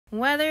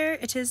whether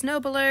it is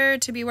nobler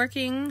to be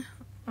working,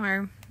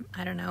 or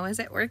I don't know, is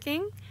it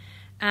working?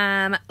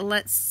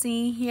 Let's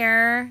see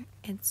here.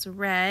 It's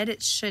red.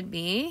 It should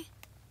be.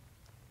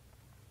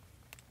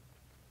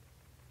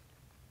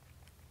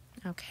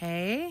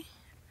 Okay.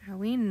 Are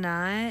we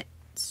not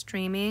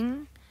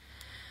streaming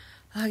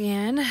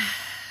again?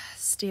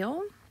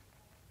 Still?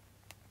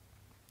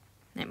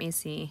 Let me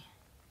see.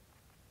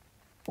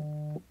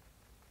 Oh,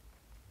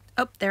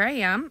 there I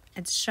am.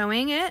 It's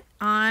showing it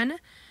on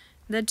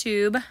the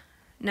tube.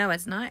 No,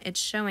 it's not. It's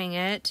showing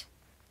it.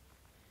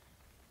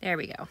 There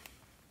we go.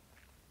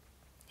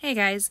 Hey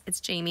guys,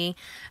 it's Jamie.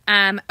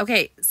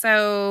 Okay,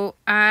 so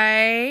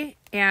I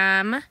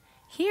am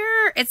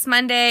here. It's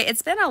Monday.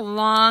 It's been a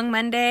long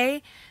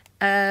Monday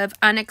of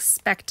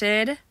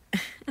unexpected.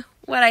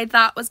 What I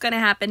thought was going to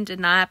happen did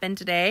not happen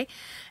today.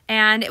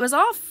 And it was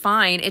all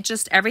fine. It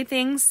just,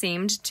 everything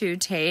seemed to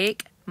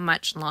take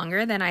much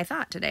longer than I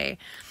thought today.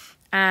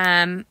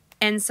 And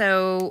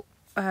so,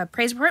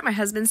 praise report, my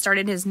husband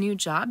started his new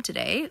job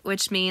today,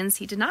 which means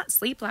he did not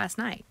sleep last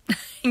night,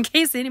 in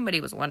case anybody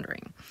was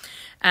wondering.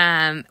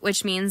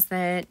 Which means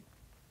that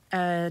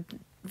a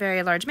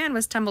very large man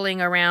was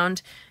tumbling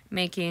around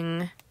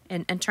making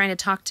and trying to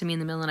talk to me in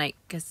the middle of the night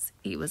because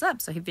he was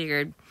up. So he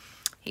figured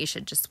he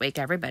should just wake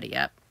everybody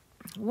up.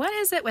 What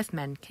is it with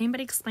men? Can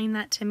anybody explain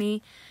that to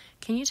me?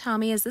 Can you tell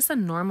me, is this a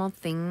normal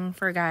thing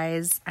for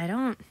guys? I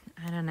don't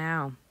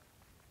know.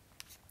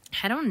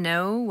 I don't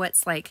know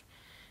what's like,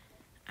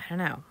 I don't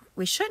know.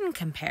 We shouldn't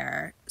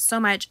compare so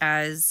much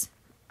as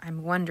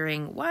I'm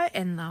wondering what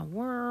in the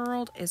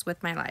world is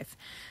with my life.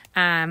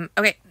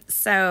 Okay,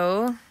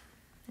 so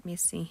let me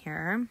see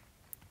here.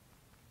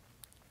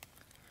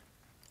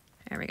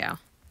 There we go.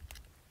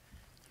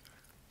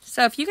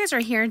 So if you guys are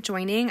here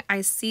joining,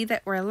 I see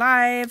that we're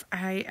live.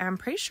 I am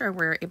pretty sure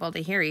we're able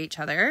to hear each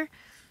other.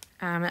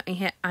 Let me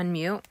hit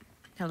unmute.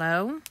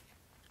 Hello?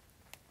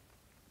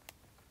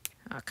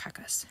 Oh,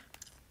 caucus.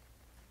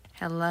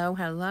 Hello,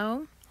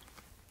 hello?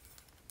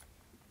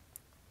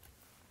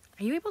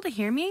 Are you able to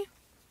hear me?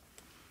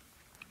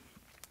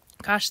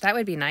 Gosh, that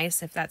would be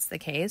nice if that's the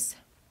case.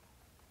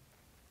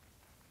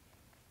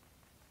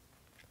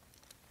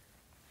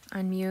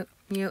 Unmute,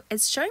 mute.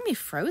 It's showing me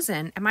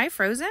frozen. Am I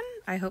frozen?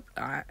 I hope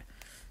not.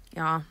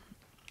 Y'all.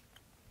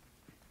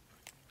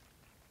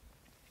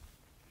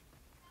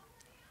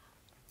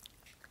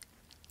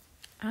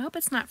 I hope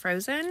it's not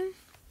frozen.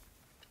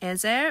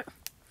 Is it?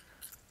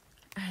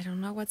 I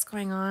don't know what's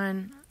going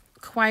on.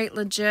 Quite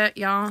legit,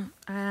 y'all.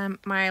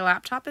 My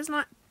laptop is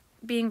not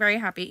being very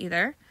happy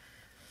either.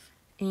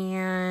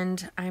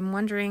 And I'm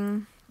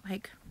wondering,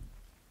 like,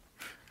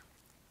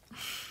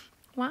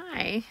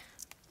 why?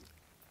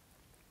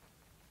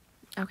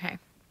 Okay.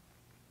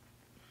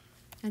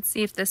 Let's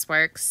see if this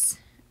works.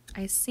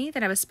 I see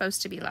that I was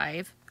supposed to be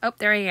live. Oh,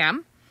 there I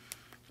am.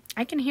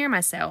 I can hear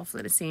myself.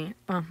 Let's see.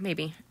 Well,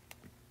 maybe.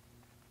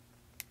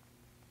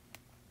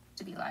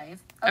 To be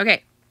live.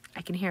 Okay.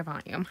 I can hear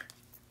volume.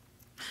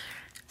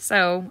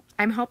 So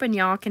I'm hoping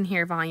y'all can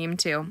hear volume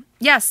too.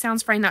 Yes,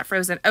 sounds fine, not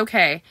frozen.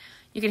 Okay.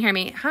 You can hear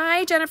me.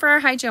 Hi, Jennifer.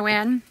 Hi,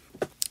 Joanne.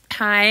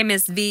 Hi,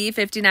 Miss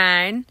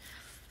V59.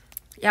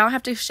 Y'all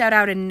have to shout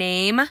out a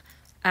name.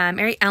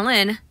 Mary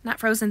Ellen, not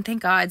frozen.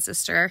 Thank God,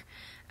 sister.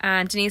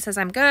 Denise says,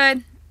 I'm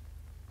good.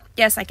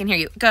 Yes, I can hear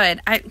you.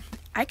 Good.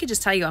 I could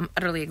just tell you I'm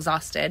utterly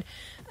exhausted.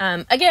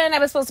 Again, I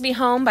was supposed to be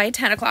home by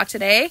 10 o'clock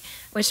today,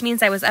 which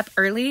means I was up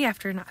early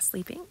after not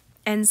sleeping.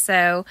 And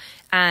so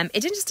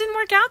it just didn't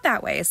work out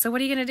that way. So what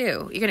are you going to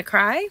do? You're going to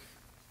cry?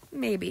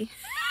 Maybe.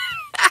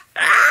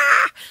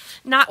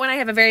 Not when I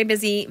have a very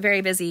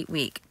busy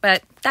week.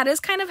 But that is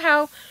kind of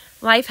how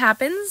life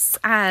happens.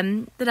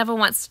 The devil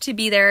wants to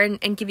be there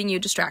and giving you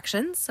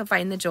distractions. So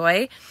find the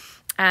joy.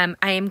 I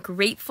am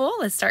grateful.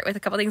 Let's start with a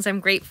couple things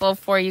I'm grateful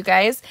for, you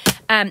guys.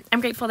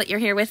 I'm grateful that you're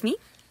here with me.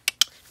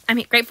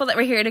 I'm grateful that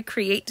we're here to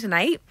create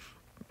tonight.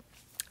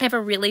 I have a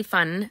really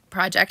fun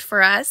project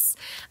for us.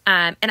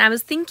 And I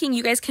was thinking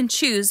you guys can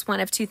choose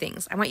one of two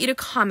things. I want you to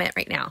comment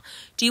right now.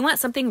 Do you want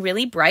something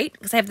really bright?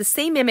 Because I have the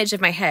same image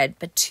in my head,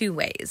 but two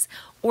ways.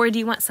 Or do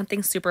you want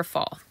something super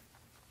fall?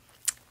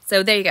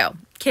 So there you go.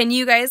 Can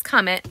you guys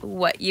comment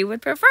what you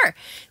would prefer?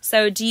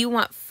 So do you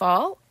want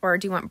fall or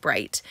do you want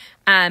bright?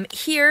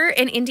 Here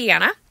in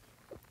Indiana,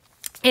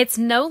 it's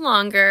no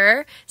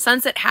longer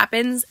sunset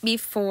happens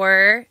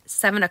before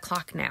 7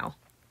 o'clock now.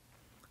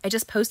 I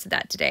just posted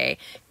that today.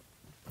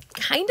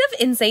 Kind of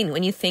insane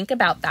when you think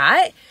about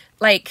that.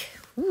 Like,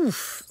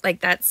 oof, like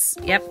that's,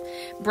 yep.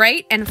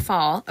 Bright and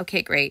fall.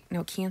 Okay, great.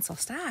 No, cancel.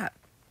 Stop.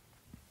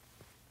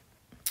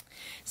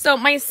 So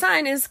my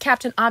son is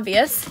Captain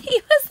Obvious.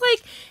 He was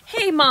like,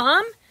 hey,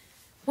 Mom,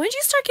 when did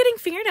you start getting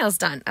fingernails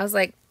done? I was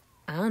like,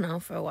 I don't know,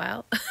 for a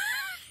while.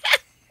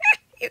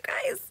 You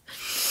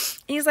guys.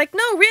 He's like,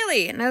 no,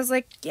 really? And I was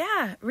like,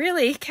 yeah,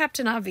 really,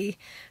 Captain Obvi.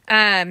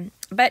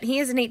 But he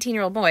is an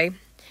 18-year-old boy.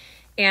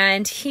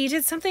 And he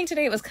did something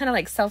today. It was kind of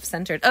like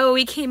self-centered. Oh,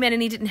 he came in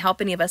and he didn't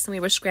help any of us and we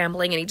were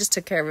scrambling and he just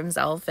took care of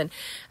himself. And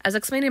I was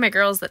explaining to my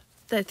girls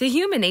that the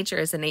human nature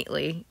is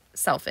innately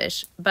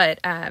selfish. But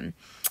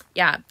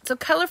Yeah, so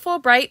colorful,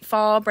 bright,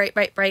 fall, bright,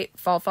 bright, bright,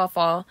 fall, fall,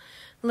 fall.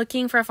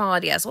 Looking for fall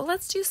ideas. Well,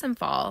 let's do some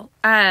fall.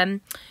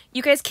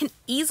 You guys can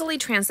easily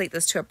translate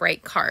this to a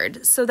bright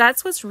card. So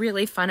that's what's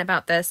really fun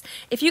about this.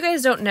 If you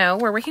guys don't know,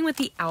 we're working with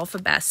the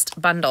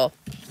Alphabest bundle.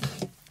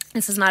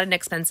 This is not an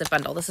expensive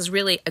bundle. This is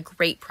really a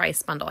great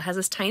price bundle. It has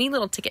this tiny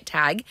little ticket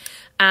tag,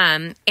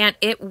 and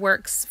it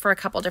works for a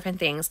couple different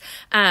things.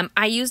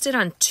 I used it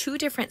on 2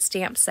 different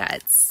stamp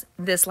sets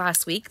this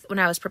last week when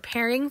I was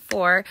preparing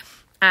for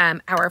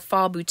our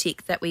fall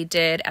boutique that we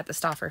did at the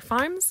Stauffer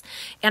Farms.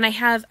 And I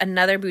have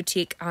another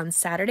boutique on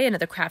Saturday,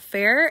 another craft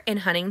fair in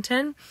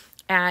Huntington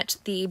at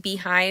the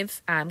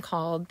Beehive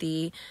called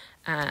the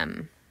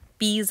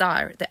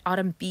the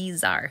Autumn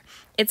Beezar.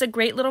 It's a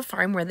great little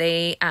farm where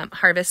they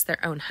harvest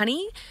their own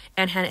honey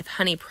and have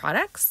honey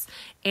products,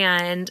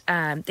 and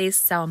they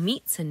sell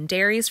meats and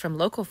dairies from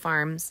local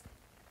farms.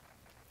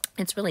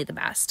 It's really the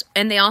best.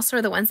 And they also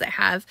are the ones that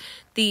have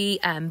the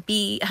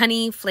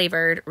honey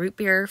flavored root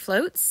beer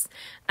floats.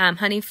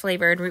 Honey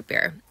flavored root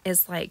beer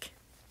is like,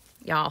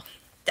 y'all,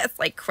 that's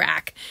like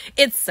crack.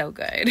 It's so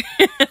good.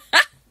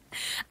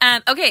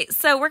 Okay,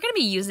 so we're going to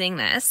be using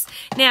this.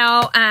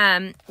 Now,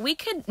 we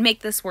could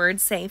make this word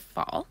say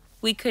fall.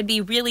 We could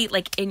be really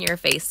like in your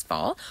face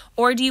fall.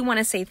 Or do you want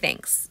to say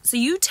thanks? So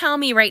you tell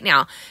me right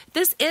now.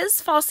 This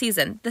is fall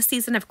season, the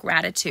season of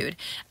gratitude.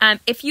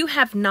 If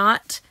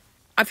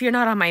you're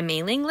not on my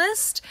mailing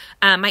list,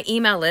 my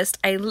email list,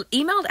 I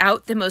emailed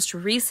out the most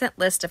recent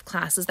list of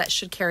classes that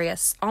should carry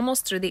us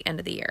almost through the end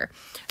of the year.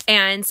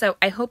 And so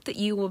I hope that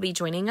you will be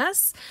joining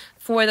us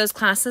for those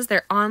classes.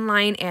 They're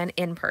online and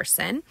in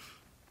person.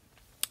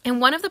 And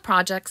one of the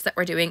projects that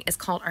we're doing is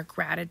called our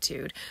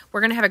gratitude.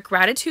 We're going to have a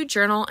gratitude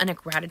journal and a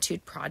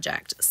gratitude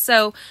project.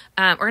 So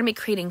we're going to be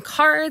creating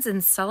cards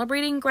and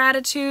celebrating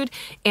gratitude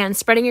and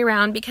spreading it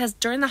around, because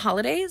during the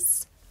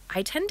holidays,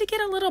 I tend to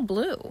get a little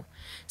blue.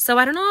 So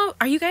I don't know.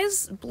 Are you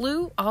guys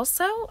blue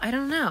also? I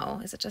don't know.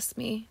 Is it just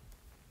me?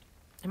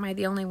 Am I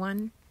the only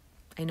one?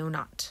 I know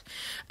not.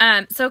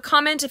 So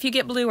comment if you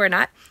get blue or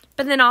not.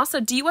 But then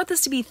also, do you want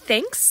this to be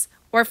thanks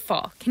or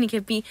fall? Can you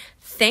give me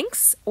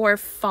thanks or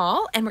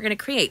fall? And we're going to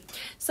create.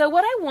 So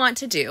what I want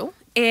to do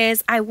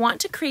is I want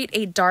to create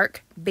a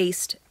dark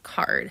based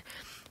card,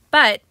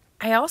 but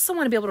I also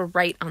want to be able to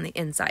write on the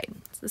inside.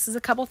 So this is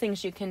a couple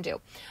things you can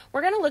do.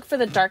 We're going to look for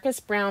the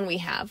darkest brown we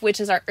have,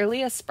 which is our early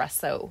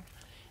espresso.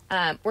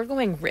 We're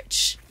going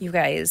rich, you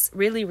guys.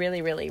 Really,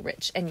 really, really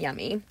rich and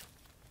yummy.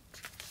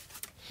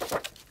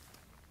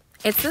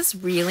 It's this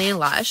really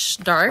lush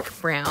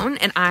dark brown,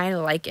 and I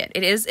like it.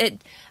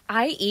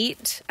 I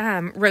eat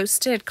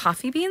roasted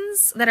coffee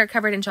beans that are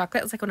covered in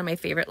chocolate. It's like one of my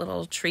favorite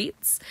little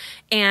treats.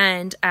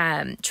 And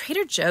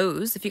Trader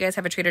Joe's, if you guys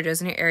have a Trader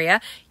Joe's in your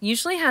area,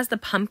 usually has the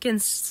pumpkin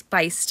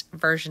spiced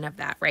version of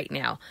that right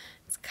now.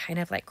 It's kind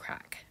of like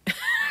crack.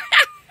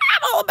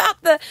 I'm all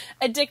about the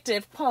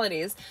addictive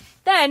qualities.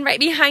 Then right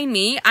behind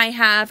me, I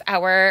have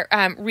our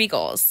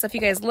Regals. So if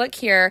you guys look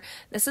here,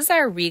 this is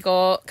our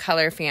Regal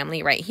color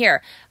family right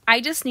here.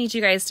 I just need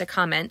you guys to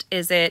comment,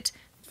 is it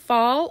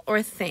fall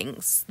or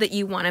things that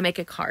you want to make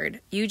a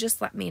card? You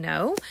just let me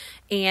know,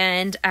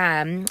 and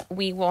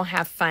we will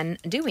have fun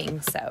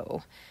doing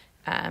so.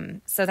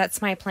 So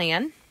that's my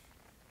plan.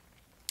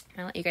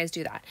 I'll let you guys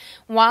do that.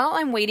 While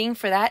I'm waiting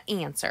for that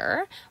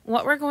answer,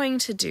 what we're going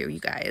to do, you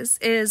guys,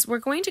 is we're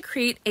going to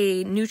create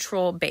a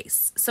neutral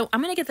base. So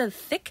I'm going to get the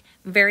thick,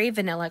 very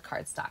vanilla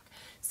cardstock.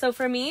 So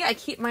for me, I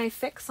keep my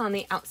fix on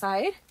the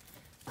outside,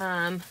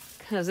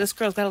 because this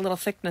girl's got a little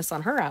thickness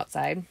on her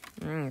outside.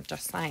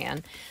 Just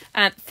saying.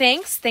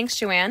 Thanks,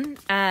 Joanne.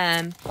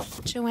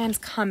 Joanne's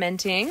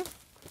commenting.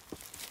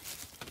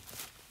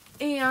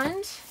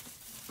 And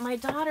my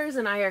daughters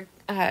and I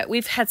are,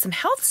 we've had some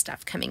health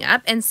stuff coming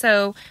up. And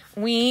so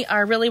we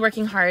are really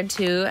working hard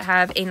to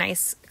have a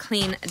nice,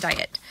 clean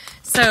diet.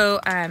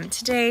 So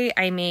today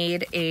I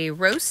made a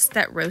roast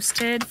that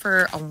roasted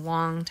for a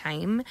long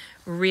time,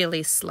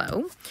 really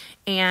slow.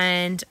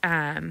 And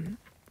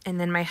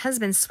then my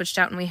husband switched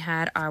out and we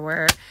had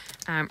our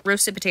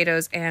roasted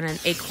potatoes and an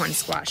acorn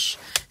squash.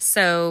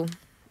 So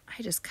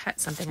I just cut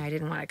something I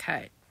didn't want to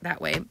cut that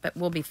way, but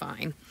we'll be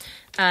fine.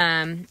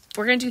 We're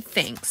going to do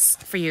thanks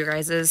for you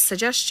guys'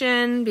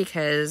 suggestion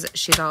because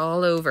she's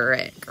all over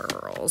it,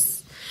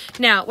 girls.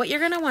 Now, what you're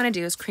going to want to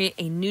do is create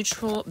a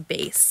neutral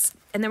base,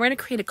 and then we're going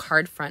to create a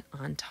card front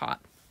on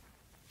top.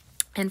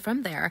 And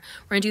from there,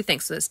 we're going to do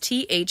thanks. So it's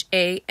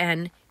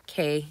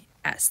THANKS.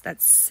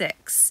 That's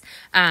 6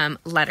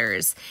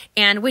 letters.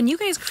 And when you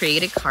guys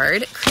create a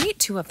card, create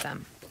 2 of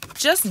them.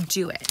 Just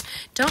do it.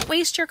 Don't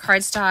waste your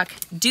cardstock.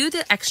 Do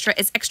the extra.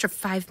 It's extra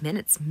 5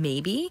 minutes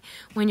maybe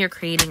when you're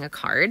creating a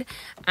card,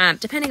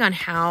 depending on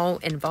how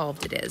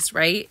involved it is,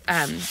 right?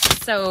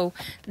 So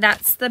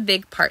that's the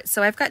big part.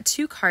 So I've got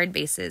 2 card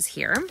bases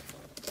here,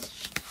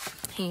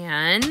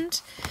 and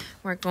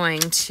we're going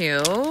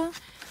to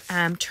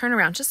turn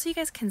around just so you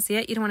guys can see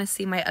it. You don't want to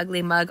see my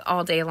ugly mug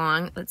all day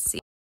long. Let's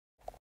see.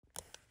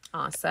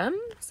 Awesome.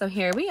 So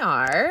here we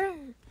are.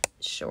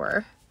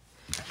 Sure.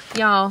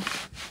 Y'all,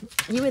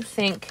 you would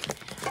think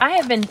I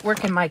have been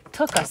working my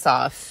tuchus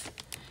off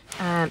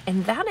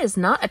And that is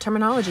not a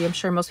terminology I'm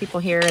sure most people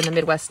here in the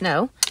Midwest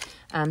know.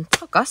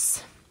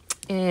 Tacos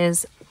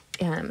is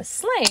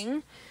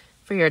slang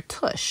for your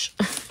tush.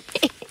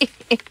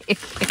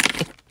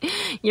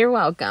 You're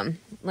welcome.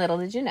 Little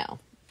did you know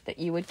that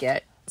you would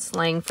get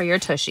slang for your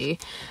tushy.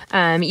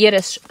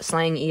 Yiddish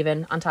slang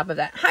even on top of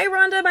that. Hi,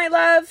 Rhonda, my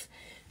love.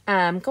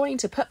 I'm going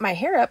to put my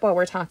hair up while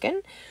we're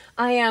talking.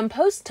 I am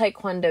post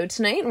taekwondo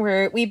tonight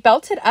where we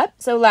belted up.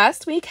 So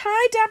last week,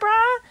 hi,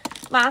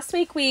 Deborah. Last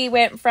week we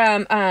went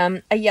from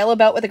a yellow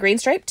belt with a green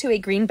stripe to a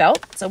green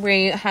belt. So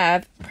we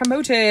have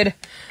promoted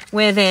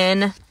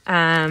within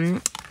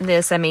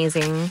this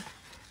amazing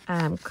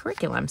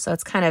curriculum. So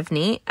it's kind of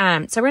neat.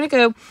 So we're going to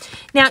go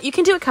now. You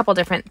can do a couple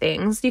different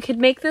things. You could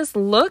make this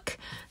look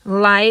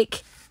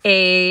like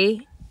a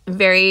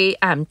very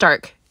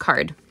dark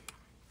card.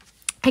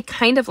 I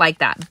kind of like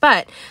that,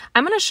 but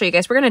I'm going to show you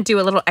guys. We're going to do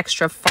a little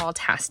extra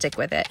fall-tastic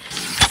with it.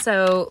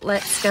 So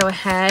let's go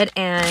ahead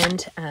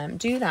and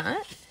do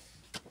that.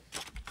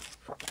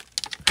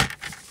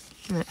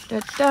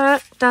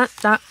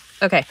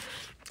 Okay.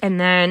 And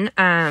then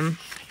I'm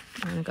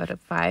going to go to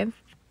 5.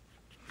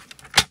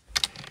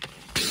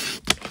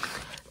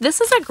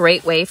 This is a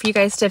great way for you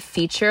guys to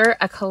feature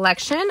a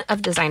collection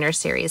of designer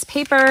series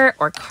paper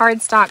or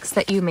cardstocks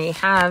that you may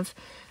have,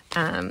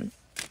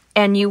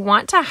 and you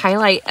want to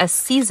highlight a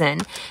season.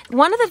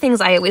 One of the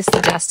things I always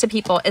suggest to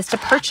people is to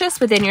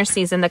purchase within your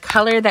season the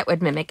color that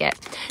would mimic it.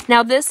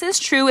 Now, this is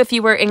true if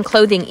you were in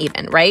clothing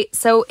even, right?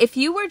 So if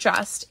you were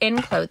just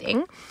in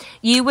clothing,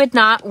 you would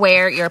not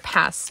wear your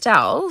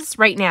pastels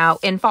right now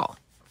in fall.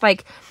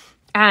 Like,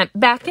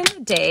 back in the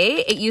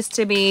day, it used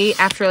to be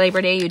after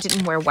Labor Day, you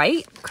didn't wear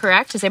white,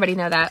 correct? Does anybody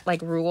know that,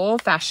 like, rule,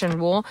 fashion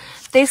rule?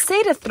 They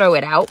say to throw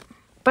it out,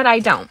 but I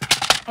don't.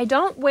 I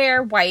don't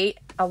wear white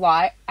a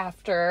lot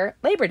after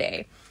Labor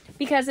Day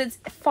because it's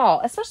fall,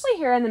 especially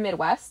here in the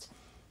Midwest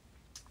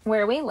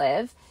where we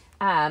live.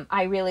 I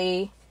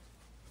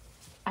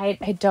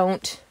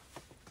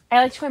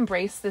like to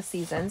embrace the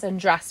seasons and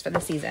dress for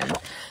the season.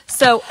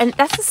 So, and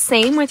that's the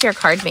same with your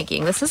card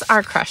making. This is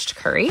our crushed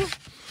curry.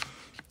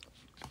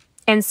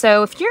 And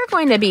so if you're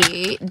going to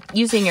be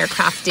using your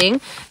crafting,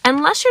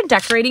 unless you're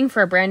decorating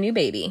for a brand new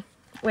baby,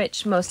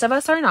 which most of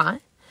us are not,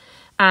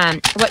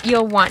 what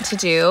you'll want to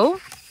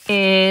do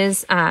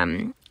is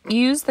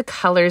use the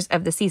colors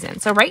of the season.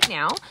 So right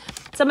now,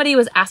 somebody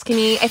was asking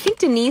me, I think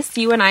Denise,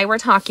 you and I were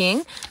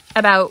talking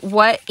about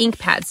what ink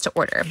pads to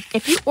order.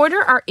 If you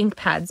order our ink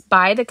pads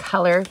by the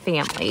color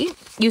family,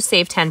 you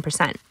save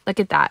 10%. Look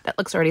at that. That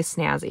looks already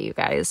snazzy, you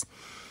guys.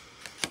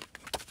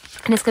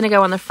 And it's going to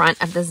go on the front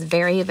of this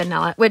very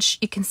vanilla, which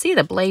you can see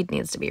the blade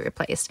needs to be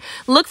replaced.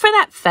 Look for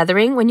that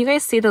feathering. When you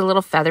guys see the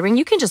little feathering,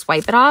 you can just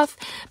wipe it off.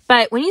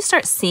 But when you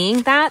start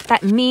seeing that,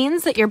 that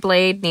means that your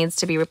blade needs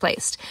to be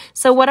replaced.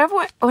 So whenever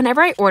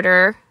I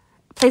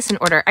place an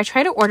order, I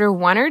try to order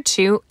 1 or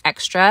 2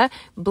 extra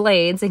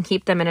blades and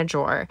keep them in a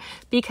drawer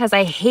because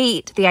I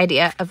hate the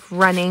idea of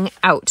running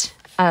out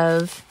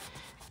of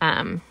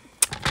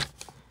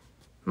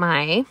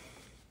my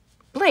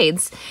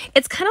blades.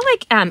 It's kind of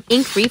like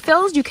ink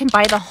refills. You can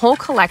buy the whole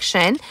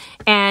collection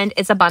and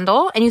it's a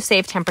bundle and you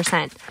save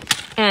 10%.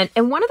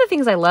 And one of the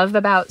things I love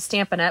about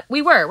Stampin' Up,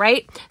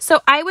 right?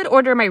 So I would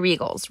order my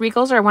Regals.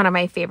 Regals are one of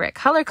my favorite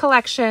color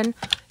collection.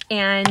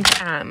 And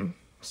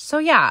so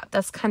yeah,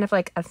 that's kind of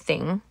like a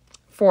thing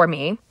for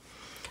me.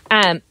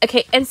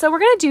 Okay, and so we're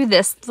going to do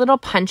this little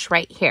punch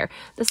right here.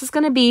 This is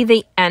going to be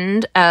the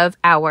end of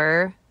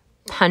our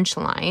punch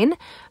line.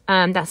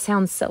 That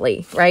sounds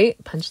silly,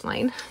 right? Punch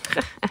line.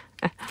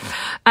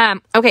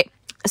 Okay,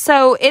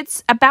 so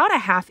it's about a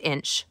 1/2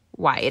 inch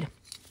wide.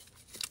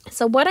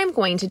 So what I'm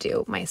going to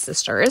do, my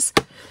sisters,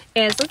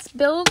 is let's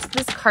build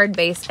this card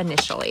base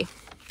initially.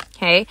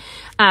 Okay.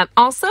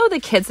 Also, the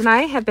kids and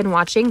I have been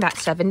watching that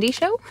 70s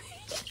show.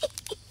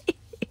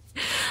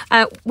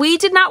 We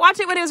did not watch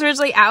it when it was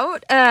originally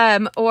out,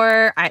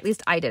 or at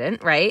least I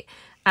didn't, right?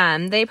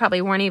 They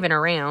probably weren't even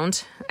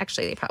around.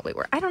 Actually, they probably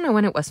were. I don't know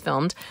when it was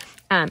filmed.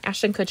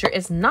 Ashton Kutcher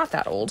is not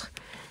that old.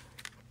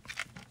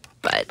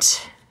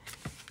 But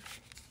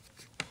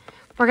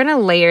we're going to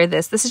layer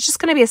this. This is just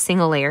going to be a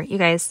single layer, you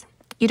guys.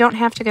 You don't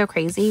have to go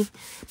crazy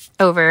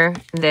over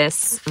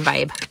this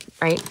vibe,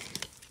 right?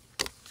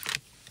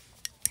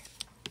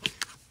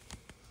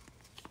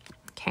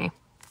 Okay.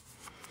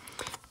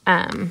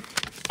 And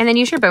then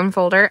use your bone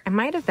folder. I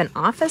might have been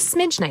off a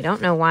smidge, and I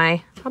don't know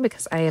why. Probably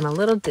because I am a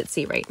little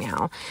ditzy right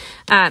now.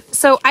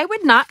 So I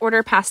would not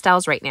order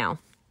pastels right now.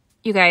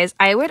 You guys,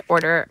 I would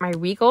order my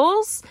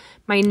Regals,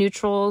 my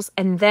neutrals,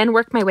 and then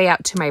work my way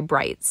out to my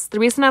brights. The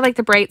reason I like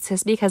the brights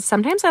is because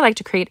sometimes I like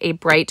to create a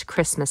bright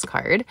Christmas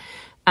card.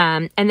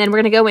 And then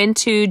we're going to go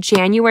into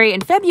January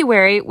and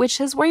February, which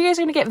is where you guys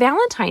are going to get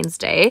Valentine's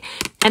Day.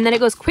 And then it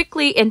goes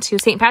quickly into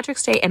St.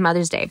 Patrick's Day and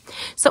Mother's Day.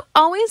 So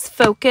always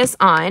focus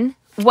on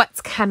what's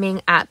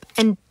coming up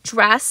and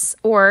dress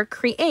or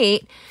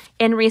create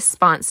in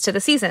response to the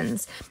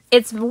seasons.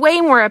 It's way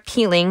more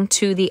appealing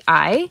to the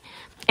eye.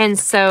 And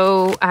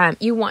so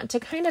you want to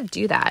kind of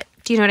do that.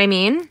 Do you know what I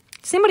mean?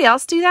 Does anybody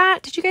else do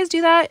that? Did you guys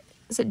do that?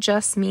 Is it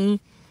just me?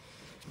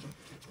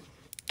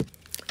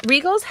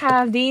 Regals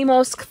have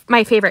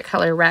my favorite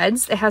color,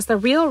 reds. It has the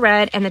Real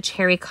Red and the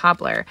Cherry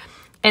Cobbler.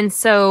 And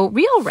so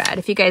Real Red,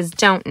 if you guys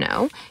don't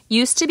know,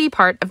 used to be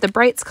part of the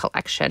Brights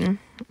collection.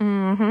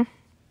 Here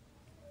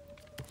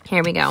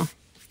we go.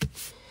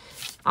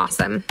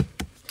 Awesome.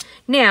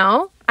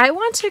 Now, I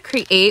want to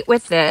create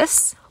with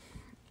this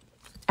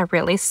a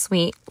really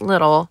sweet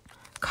little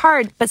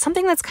card, but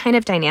something that's kind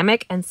of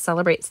dynamic and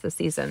celebrates the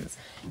seasons.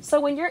 So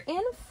when you're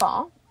in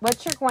fall,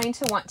 what you're going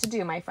to want to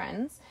do, my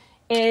friends,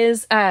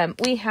 is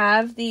we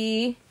have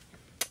the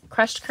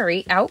crushed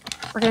curry out.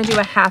 We're going to do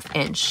a 1/2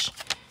 inch,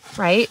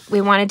 right?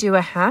 We want to do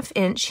a 1/2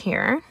 inch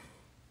here.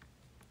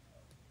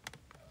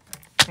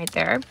 Right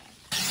there.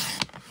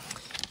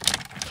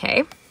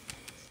 Okay.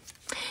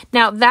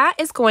 Now that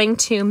is going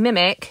to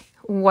mimic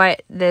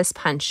what this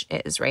punch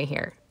is right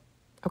here.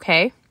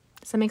 Okay.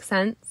 Does that make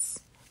sense?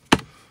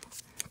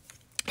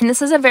 And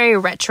this is a very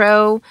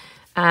retro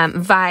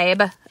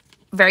vibe,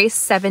 very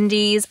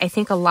 70s. I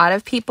think a lot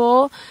of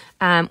people,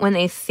 when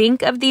they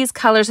think of these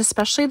colors,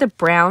 especially the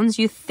browns,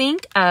 you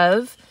think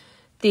of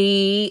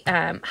the,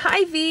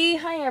 hi V,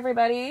 hi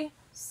everybody.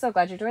 So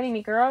glad you're joining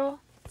me, girl.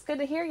 It's good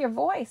to hear your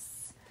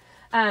voice.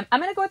 I'm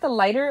going to go with the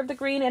lighter of the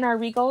green in our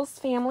Regals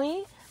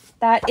family.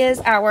 That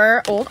is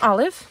our Old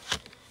Olive.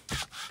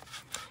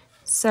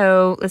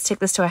 So let's take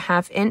this to a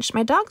 1/2 inch.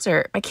 My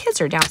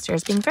kids are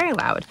downstairs being very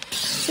loud.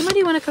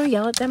 Somebody want to go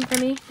yell at them for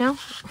me? No?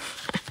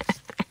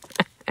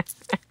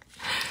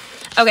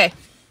 Okay.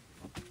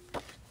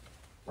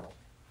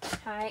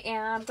 I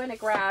am going to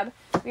grab,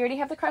 we already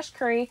have the crushed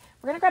curry.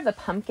 We're going to grab the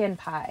pumpkin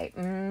pie.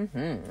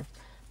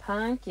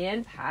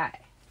 Pumpkin pie.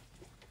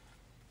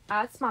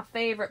 That's my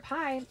favorite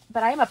pie,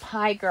 but I am a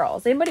pie girl.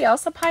 Is anybody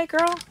else a pie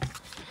girl?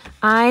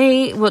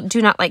 I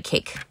do not like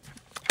cake.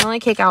 The only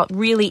cake I'll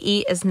really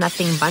eat is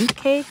nothing bundt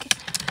cake.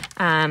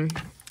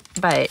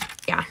 But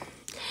yeah.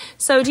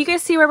 So do you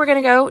guys see where we're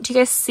going to go? Do you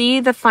guys see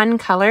the fun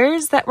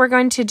colors that we're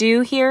going to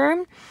do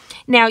here?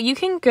 Now you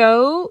can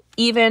go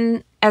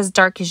even as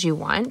dark as you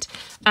want.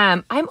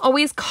 I'm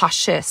always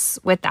cautious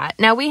with that.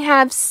 Now we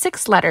have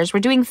 6 letters.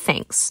 We're doing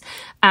thanks.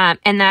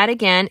 And that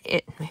again,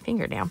 my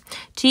finger down.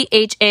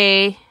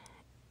 THANKS.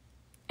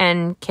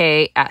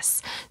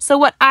 So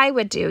what I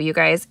would do, you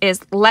guys,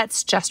 is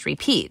let's just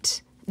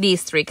repeat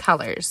these 3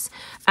 colors.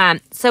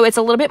 So it's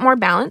a little bit more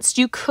balanced.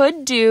 You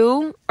could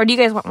do, or do you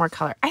guys want more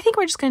color? I think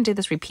we're just going to do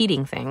this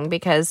repeating thing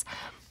because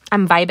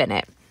I'm vibing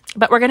it.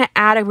 But we're going to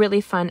add a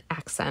really fun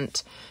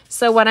accent.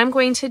 So what I'm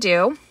going to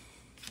do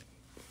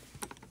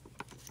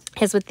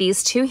is with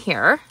these 2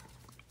 here,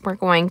 we're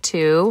going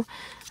to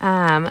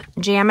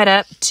jam it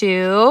up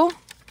to,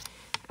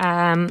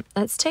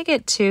 let's take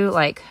it to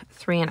like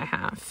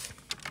 3.5.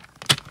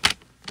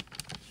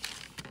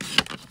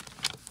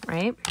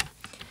 Right?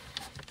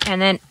 And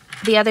then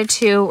the other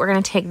 2, we're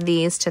going to take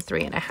these to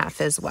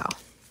 3.5 as well.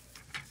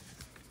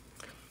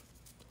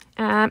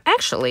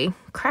 Actually,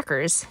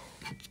 crackers.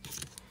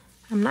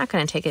 I'm not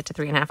going to take it to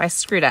 3.5. I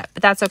screwed up,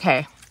 but that's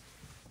okay.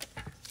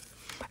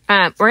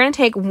 We're going to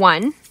take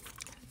 1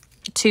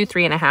 to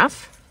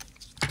 3.5.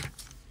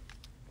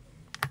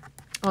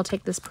 I'll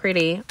take this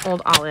pretty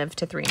Old Olive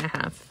to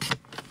 3.5.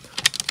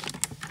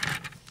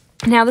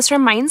 Now, this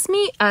reminds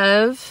me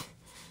of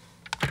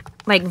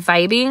like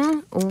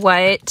vibing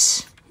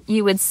what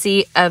you would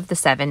see of the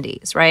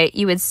 70s, right?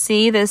 You would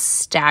see this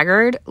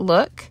staggered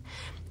look,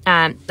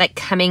 like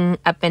coming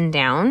up and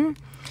down.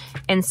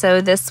 And so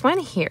this one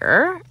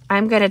here,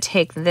 I'm going to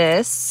take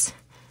this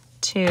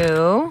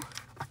to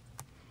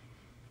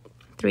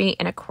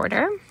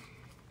 3.25.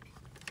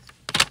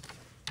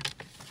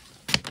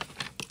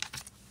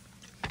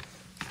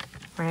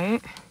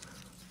 Right?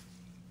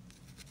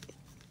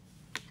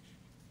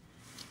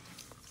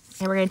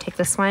 And we're going to take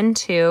this one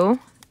to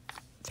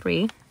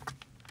 3.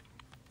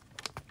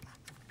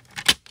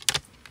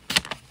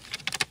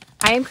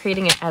 I am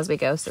creating it as we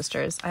go,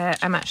 sisters.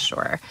 I'm not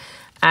sure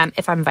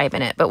if I'm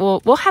vibing it, but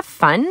we'll have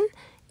fun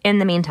in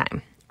the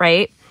meantime,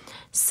 right?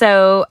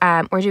 So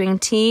we're doing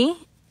THA,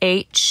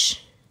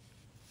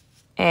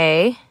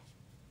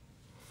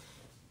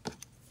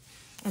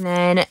 and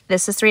then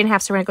this is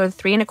 3.5, so we're going to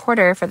go to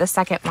 3.25 for the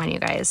second one, you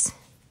guys.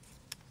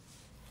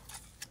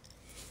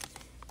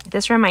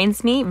 This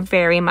reminds me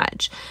very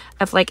much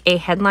of like a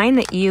headline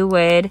that you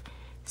would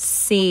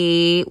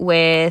see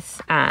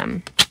with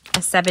a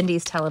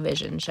 70s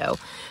television show.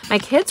 My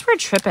kids were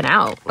tripping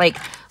out like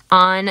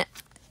on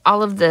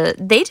all of they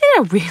did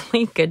a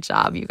really good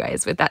job, you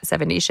guys, with that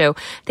 70s show.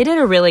 They did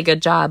a really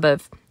good job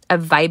of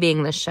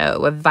vibing the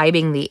show, of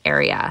vibing the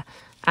area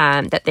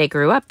that they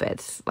grew up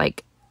with.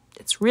 Like,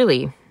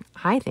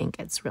 I think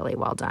it's really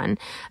well done.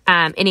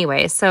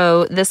 Anyway,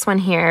 so this one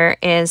here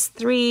is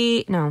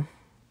 3. No,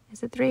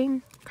 is it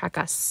 3? Crack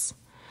us.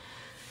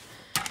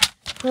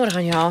 Hold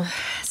on, y'all.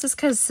 This is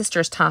because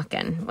sister's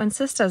talking. When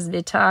sisters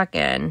be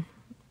talking.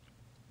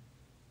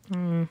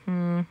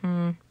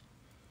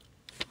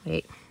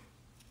 Wait.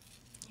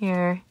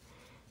 Here.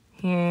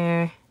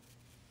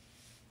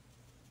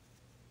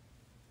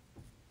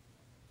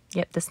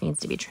 Yep, this needs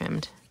to be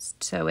trimmed.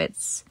 So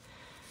it's,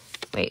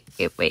 wait.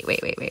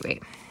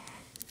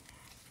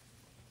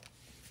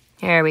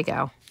 Here we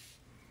go.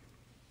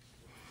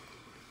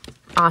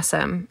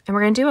 Awesome. And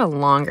we're going to do a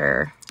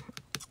longer,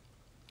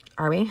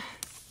 are we?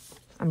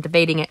 I'm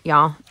debating it,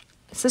 y'all.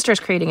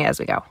 Sister's creating it as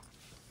we go.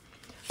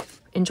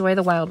 Enjoy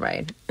the wild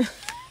ride.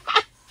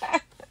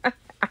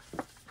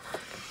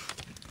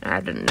 I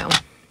didn't know.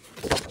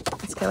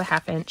 Let's go a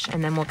 1/2 inch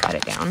and then we'll cut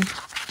it down.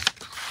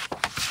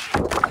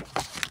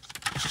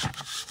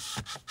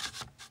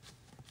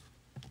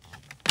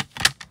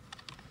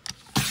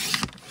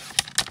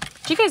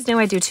 Do you guys know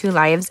I do 2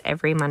 lives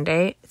every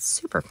Monday? It's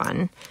super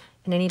fun.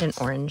 And I need an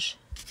orange.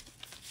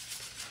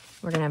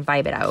 We're going to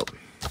vibe it out.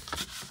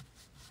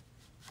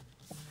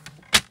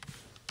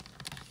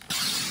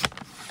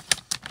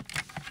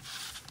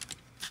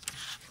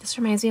 This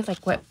reminds me of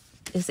like, what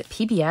is it,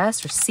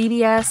 PBS or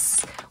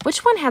CBS?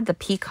 Which one had the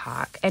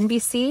peacock?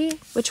 NBC?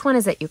 Which one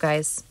is it, you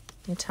guys?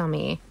 You tell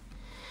me.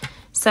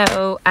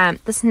 So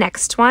this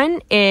next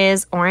one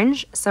is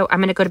orange. So I'm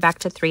going to go back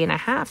to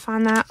 3.5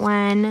 on that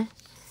one.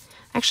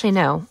 Actually,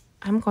 no.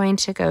 I'm going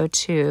to go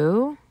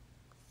to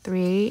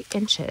 3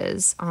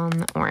 inches on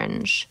the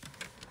orange.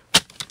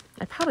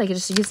 I probably could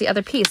just use the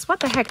other piece. What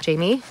the heck,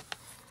 Jamie?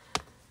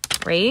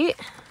 Right?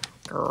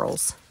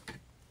 Girls.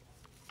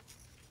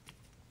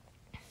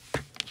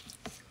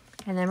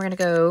 And then we're going to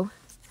go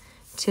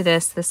to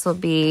this. This will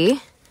be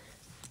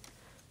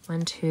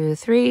 1, 2,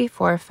 3,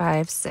 4,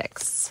 5,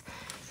 6.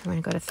 I'm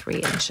going to go to 3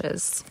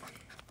 inches.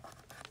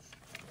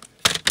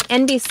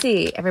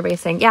 NBC,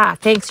 everybody's saying, yeah,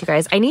 thanks, you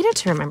guys. I needed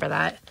to remember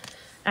that.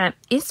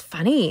 It's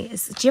funny.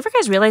 Do you ever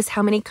guys realize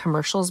how many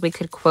commercials we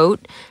could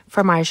quote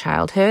from my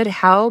childhood?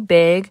 How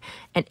big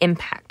an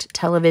impact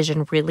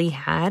television really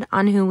had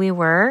on who we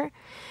were?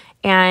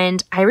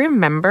 And I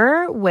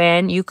remember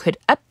when you could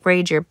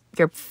upgrade your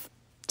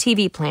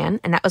TV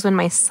plan, and that was when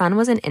my son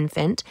was an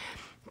infant,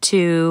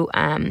 to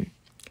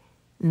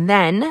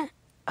then,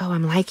 oh,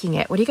 I'm liking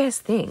it. What do you guys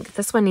think?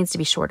 This one needs to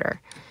be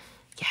shorter.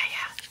 Yeah,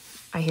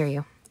 I hear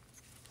you.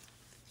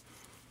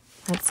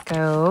 Let's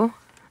go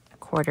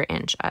 1/4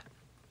 inch up.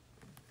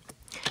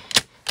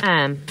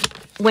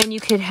 When you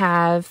could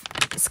have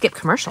skip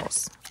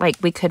commercials, like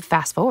we could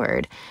fast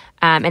forward,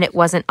 and it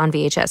wasn't on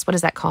VHS. What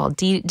is that called?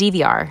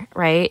 DVR,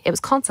 right? It was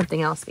called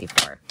something else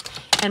before.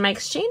 And my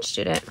exchange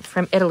student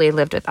from Italy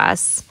lived with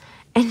us,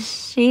 and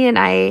she and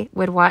I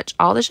would watch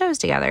all the shows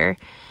together,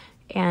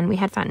 and we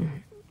had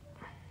fun.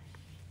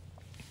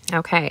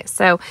 Okay,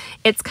 so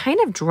it's kind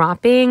of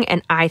dropping,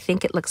 and I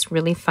think it looks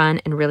really fun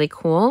and really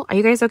cool. Are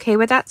you guys okay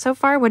with that so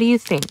far? What do you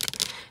think?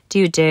 Do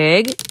you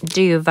dig?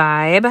 Do you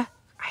vibe?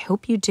 I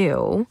hope you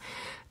do.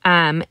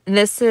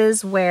 This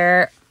is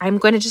where I'm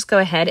going to just go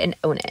ahead and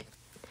own it.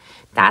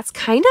 That's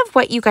kind of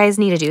what you guys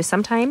need to do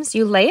sometimes.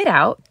 You lay it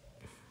out,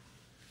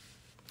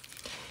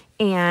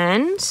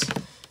 and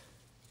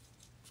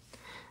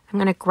I'm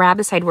going to grab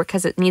the side work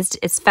because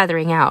it's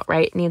feathering out,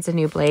 right? It needs a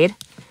new blade.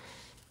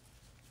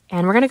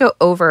 And we're going to go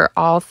over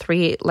all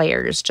 3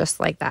 layers just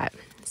like that.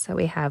 So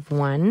we have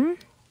 1,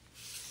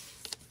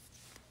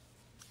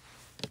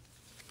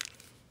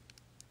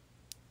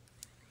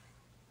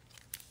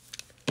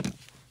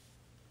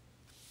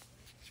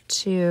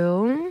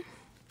 2.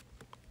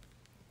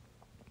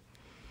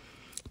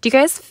 Do you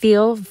guys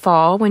feel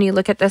fall when you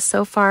look at this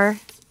so far?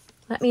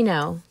 Let me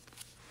know.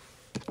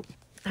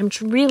 I'm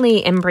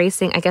really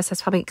embracing, I guess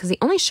that's probably because the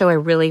only show I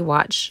really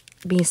watch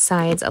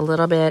besides a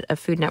little bit of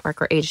Food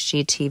Network or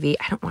HGTV,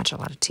 I don't watch a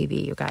lot of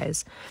TV, you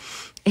guys,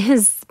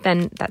 has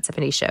been that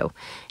 70s show.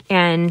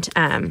 And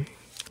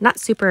not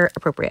super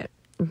appropriate,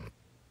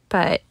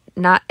 but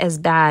not as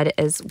bad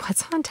as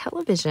what's on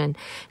television.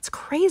 It's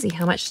crazy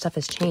how much stuff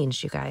has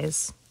changed, you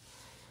guys.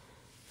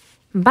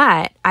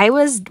 But I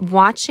was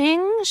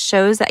watching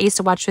shows that I used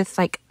to watch with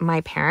like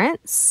my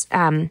parents.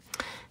 The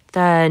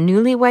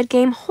Newlywed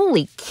Game.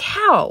 Holy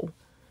cow.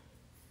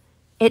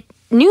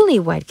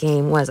 Newlywed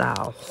Game was a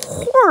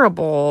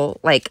horrible,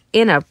 like,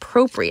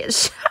 inappropriate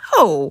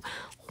show.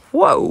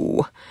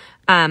 Whoa.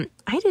 I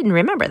didn't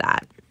remember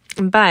that,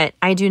 but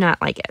I do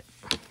not like it.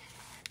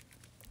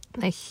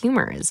 The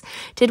humor is...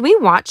 I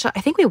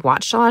think we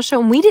watched a lot of show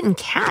and we didn't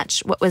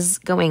catch what was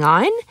going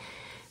on.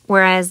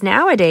 Whereas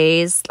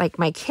nowadays, like,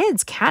 my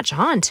kids catch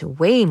on to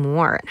way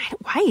more.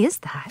 Why is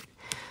that?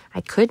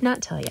 I could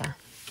not tell you.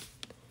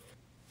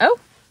 Oh,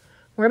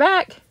 we're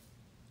back.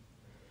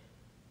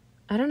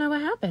 I don't know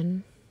what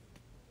happened.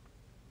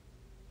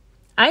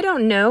 I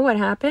don't know what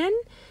happened,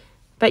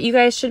 but you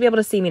guys should be able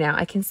to see me now.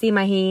 I can see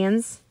my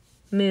hands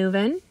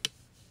moving.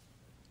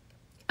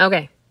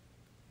 Okay.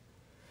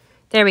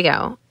 There we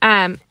go.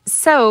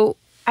 So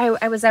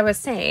I was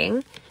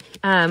saying,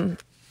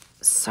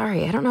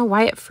 sorry, I don't know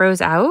why it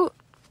froze out.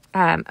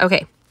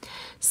 Okay.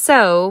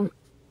 So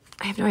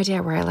I have no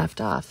idea where I left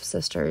off,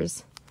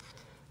 sisters.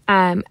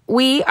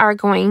 We are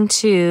going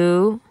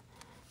to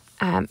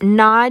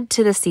nod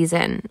to the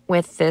season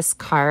with this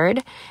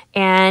card,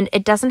 and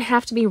it doesn't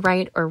have to be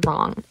right or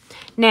wrong.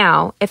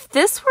 Now, if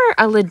this were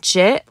a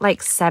legit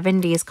like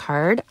 70s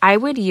card, I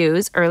would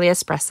use Early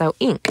Espresso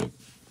ink.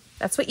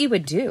 That's what you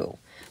would do.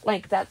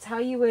 Like, that's how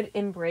you would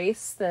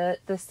embrace the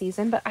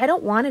season. But I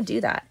don't want to do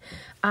that.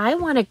 I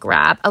want to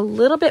grab a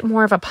little bit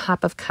more of a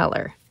pop of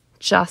color.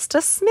 Just a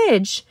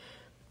smidge.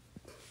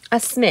 A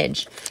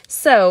smidge.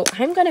 So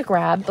I'm going to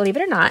grab, believe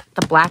it or not,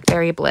 the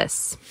Blackberry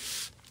Bliss.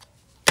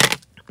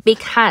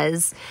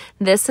 Because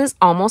this is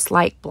almost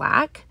like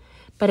black,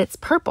 but it's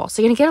purple.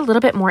 So you're going to get a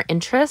little bit more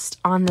interest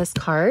on this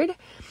card.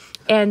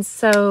 And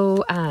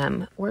so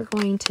we're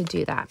going to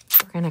do that.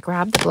 We're going to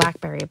grab the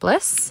Blackberry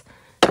Bliss.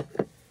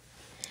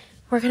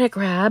 We're going to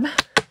grab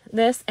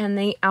this and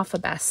the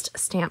Alphabest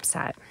stamp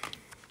set.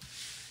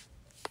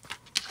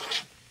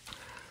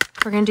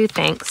 We're going to do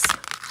thanks.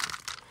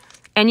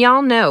 And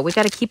y'all know we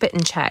got to keep it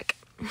in check.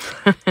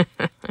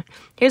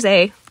 Here's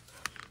A.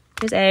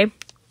 Here's A.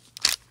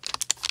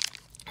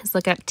 Let's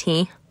look up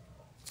T.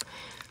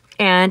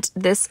 And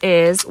this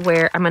is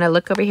where I'm going to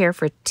look over here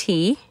for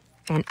T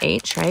and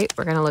H, right?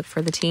 We're going to look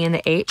for the T and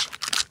the H.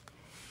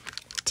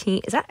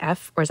 T, is that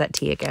F or is that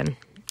T again?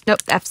 Nope,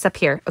 F's up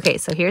here. Okay,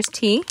 so here's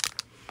T.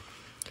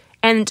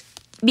 And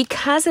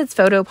because it's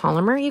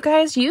photopolymer, you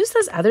guys, use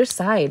this other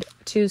side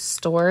to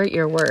store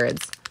your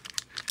words.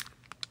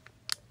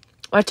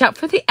 Watch out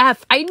for the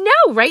F. I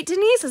know, right,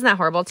 Denise? Isn't that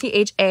horrible?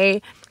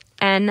 T-H-A-N-K-S.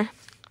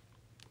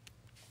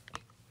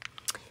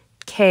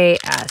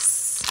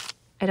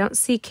 I don't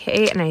see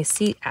K and I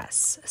see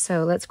S.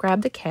 So let's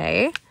grab the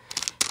K.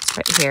 It's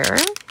right here.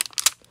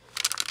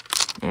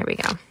 There we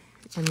go.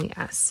 And the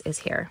S is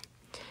here.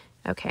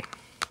 Okay.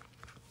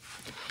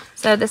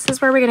 So this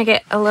is where we're going to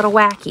get a little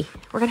wacky.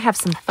 We're going to have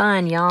some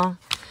fun, y'all.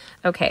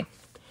 Okay.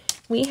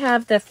 We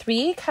have the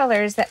 3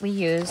 colors that we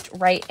used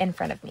right in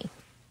front of me.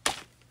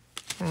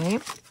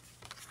 Right?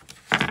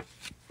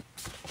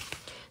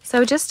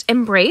 So just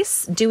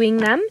embrace doing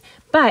them,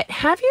 but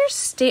have your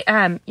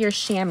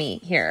chamois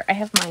here. I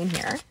have mine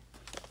here.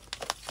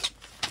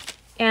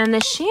 And the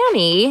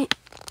chamois,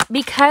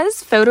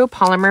 because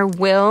photopolymer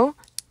will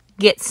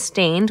get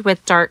stained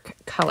with dark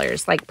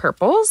colors like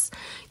purples,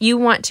 you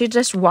want to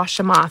just wash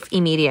them off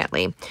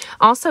immediately.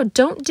 Also,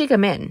 don't dig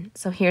them in.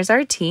 So here's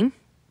our T.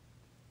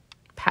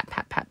 Pat,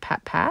 pat, pat,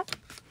 pat, pat.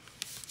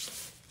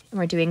 And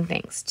we're doing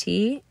things.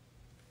 T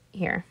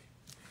here.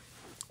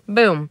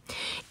 Boom.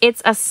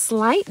 It's a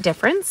slight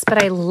difference,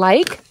 but I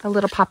like a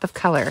little pop of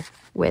color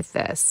with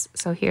this.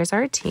 So here's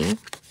our T.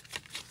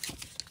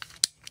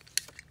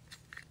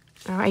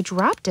 Oh, I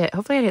dropped it.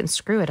 Hopefully I didn't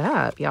screw it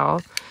up,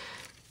 y'all.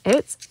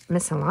 It's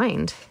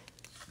misaligned.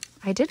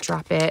 I did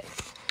drop it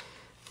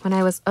when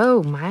I was,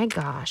 oh my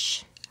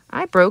gosh.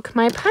 I broke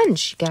my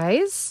punch,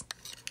 guys.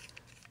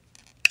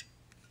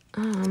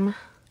 I'm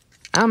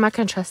not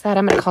going to trust that.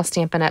 I'm going to call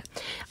Stampin' Up.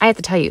 I have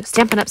to tell you,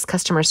 Stampin' Up's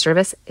customer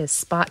service is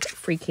spot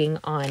freaking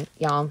on,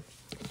 y'all.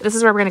 This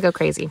is where we're going to go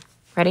crazy.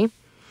 Ready?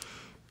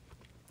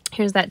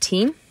 Here's that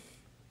T.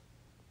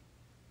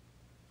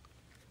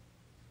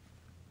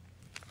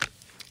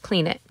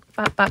 Clean it.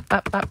 Bop, bop,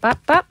 bop, bop,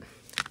 bop, bop.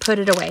 Put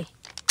it away.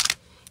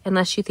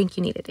 Unless you think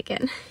you need it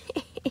again.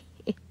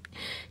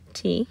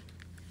 T.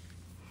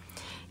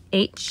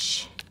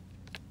 H.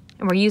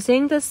 And we're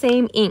using the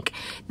same ink.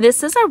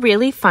 This is a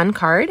really fun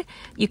card.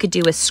 You could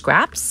do with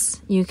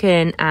scraps. You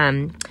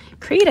can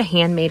create a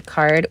handmade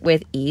card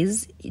with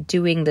ease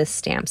doing this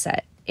stamp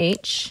set.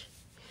 H,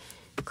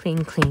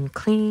 clean, clean,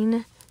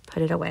 clean.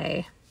 Put it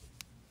away.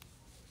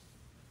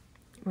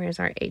 Where's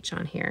our H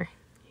on here?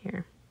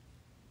 Here.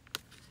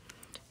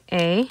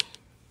 A.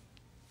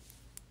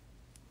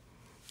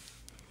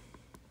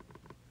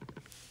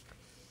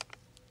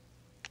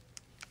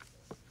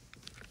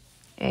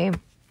 A.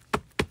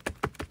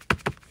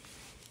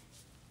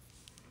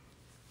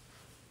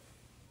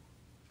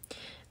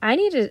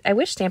 I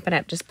wish Stampin'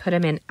 Up just put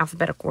them in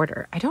alphabetical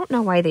order. I don't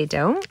know why they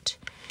don't.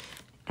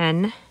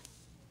 N.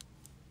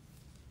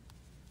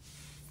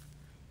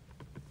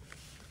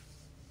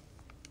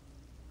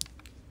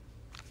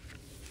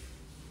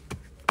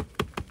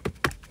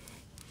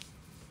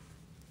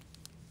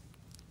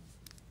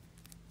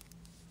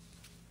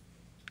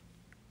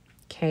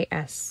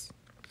 KS.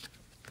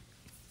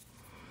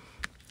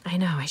 I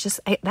know,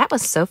 that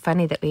was so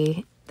funny that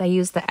I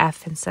used the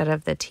F instead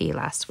of the T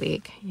last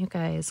week. You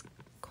guys,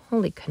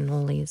 holy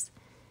cannolis.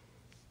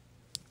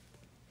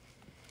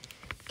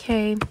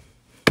 K.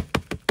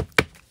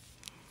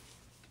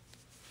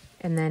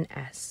 And then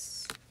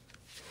S.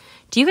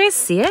 Do you guys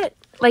see it?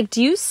 Like,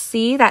 do you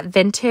see that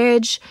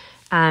vintage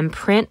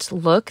print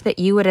look that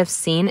you would have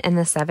seen in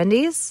the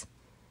 70s?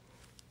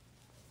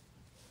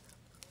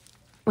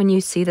 When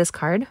you see this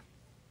card?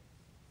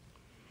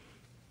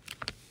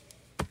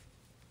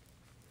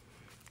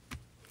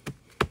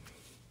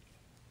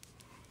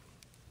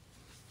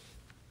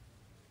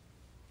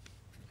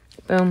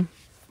 Boom.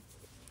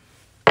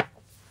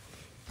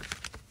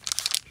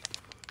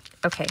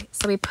 Okay,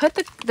 so we put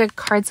the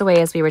cards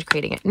away as we were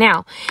creating it.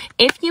 Now,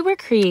 if you were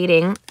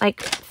creating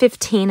like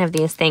 15 of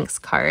these thanks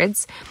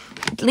cards,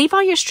 leave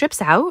all your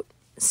strips out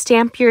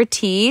stamp your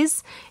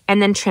T's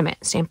and then trim it.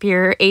 Stamp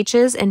your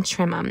H's and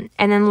trim them.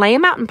 And then lay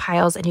them out in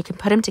piles and you can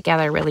put them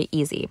together really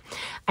easy.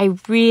 I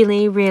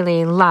really,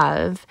 really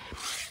love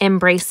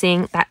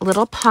embracing that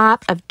little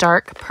pop of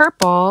dark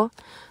purple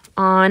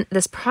on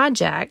this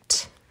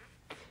project.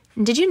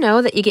 And did you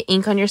know that you get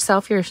ink on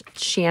yourself? Your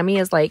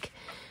chamois is like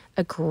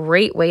a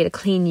great way to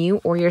clean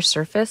you or your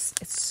surface.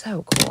 It's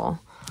so cool.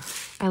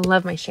 I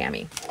love my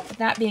chamois. But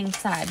that being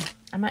said,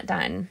 I'm not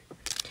done.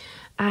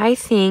 I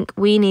think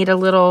we need a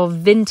little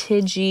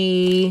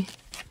vintagey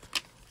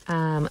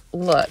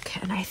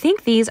look. And I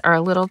think these are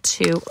a little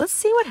too... Let's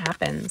see what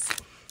happens,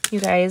 you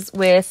guys,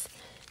 with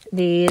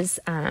these.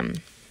 I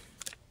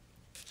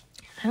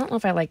don't know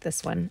if I like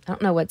this one. I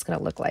don't know what it's going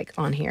to look like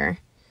on here.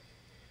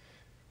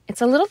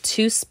 It's a little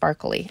too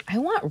sparkly. I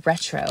want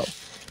retro.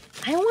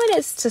 I want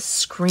it to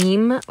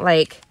scream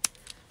like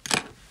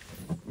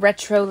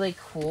retroly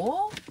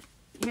cool.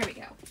 Here we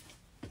go.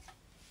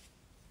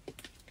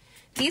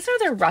 These are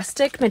the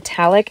rustic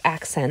metallic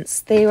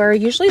accents. They are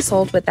usually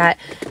sold with that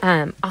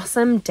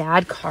awesome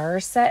dad car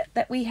set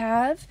that we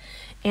have.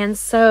 And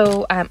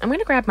so I'm going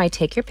to grab my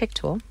Take Your Pick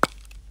tool.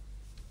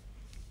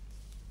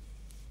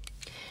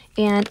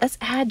 And let's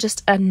add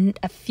just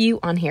a few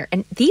on here.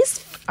 And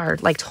these are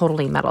like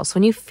totally metal. So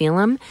when you feel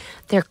them,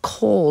 they're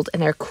cold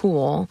and they're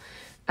cool.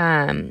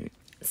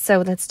 So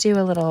let's do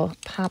a little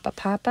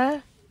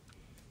papa.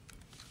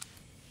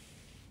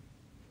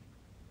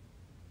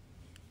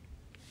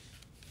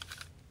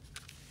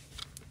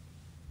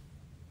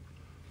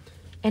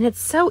 And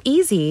it's so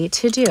easy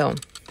to do.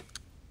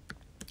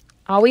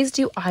 Always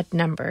do odd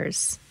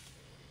numbers.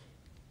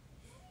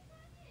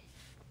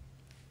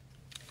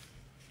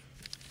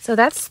 So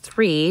that's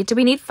 3. Do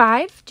we need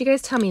 5? Do you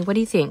guys tell me? What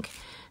do you think?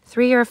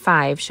 3 or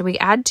 5? Should we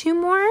add 2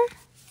 more?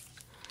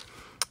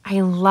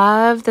 I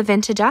love the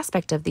vintage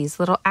aspect of these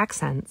little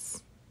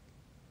accents.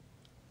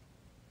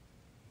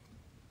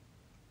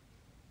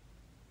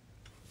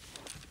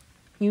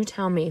 You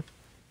tell me.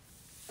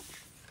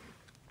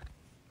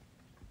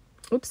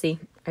 Oopsie,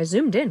 I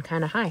zoomed in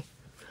kind of high.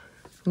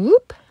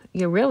 Whoop,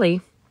 you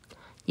really,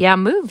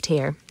 moved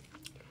here.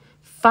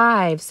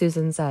 5,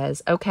 Susan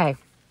says. Okay,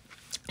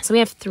 so we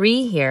have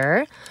 3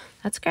 here.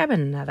 Let's grab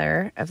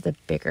another of the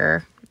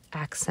bigger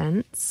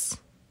accents.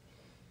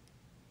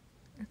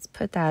 Let's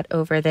put that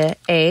over the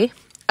A.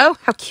 Oh,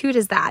 how cute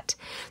is that?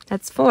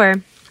 That's 4.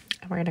 And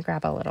we're going to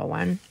grab a little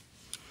one.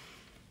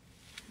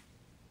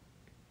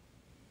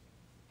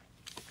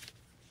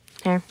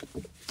 There.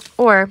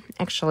 Or,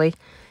 actually,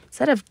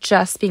 instead of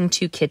just being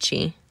too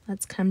kitschy,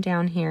 let's come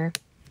down here.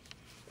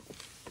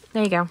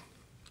 There you go.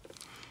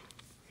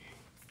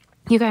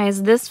 You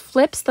guys, this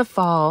flips the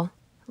fall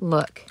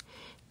look.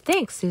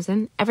 Thanks,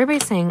 Susan.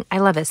 Everybody's saying, I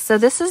love this. So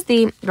this is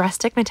the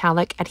Rustic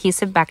Metallic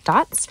Adhesive Back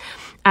Dots,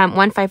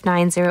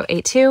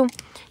 159082.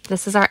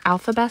 This is our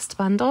Alpha Best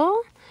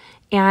bundle,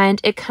 and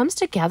it comes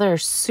together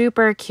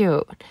super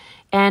cute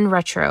and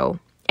retro.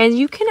 And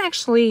you can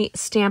actually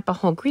stamp a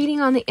whole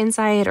greeting on the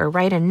inside or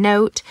write a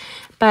note.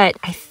 But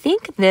I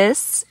think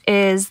this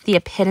is the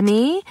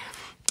epitome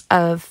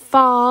of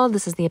fall.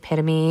 This is the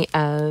epitome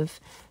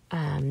of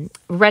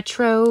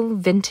retro,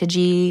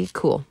 vintagey,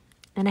 cool.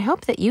 And I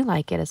hope that you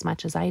like it as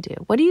much as I do.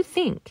 What do you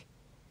think?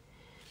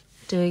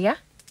 Do ya?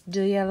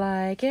 Do you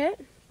like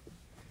it?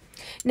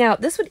 Now,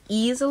 this would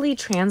easily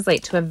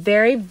translate to a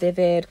very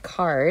vivid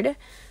card.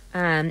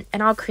 And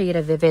I'll create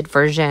a vivid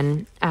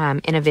version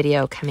in a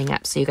video coming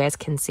up so you guys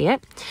can see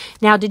it.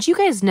 Now, did you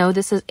guys know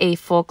this is a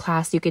full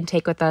class you can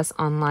take with us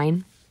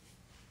online?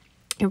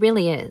 It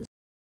really is.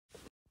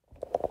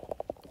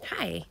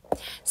 Hi.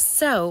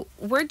 So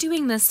we're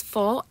doing this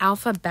full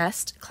Alpha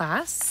Best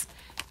class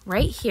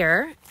right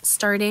here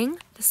starting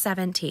the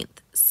 17th.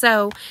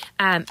 So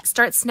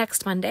starts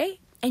next Monday.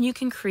 And you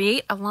can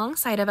create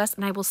alongside of us,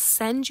 and I will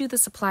send you the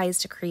supplies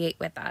to create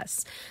with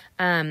us.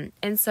 And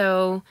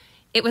so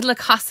it would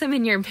look awesome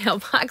in your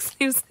mailbox,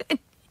 Susan.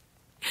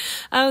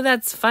 Oh,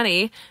 that's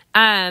funny.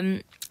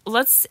 I'm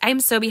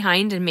so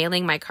behind in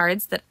mailing my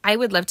cards that I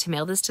would love to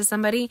mail this to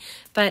somebody,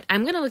 but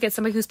I'm going to look at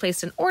somebody who's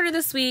placed an order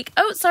this week.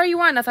 Oh, sorry, you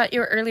weren't. I thought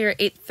you were earlier at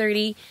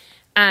 8:30.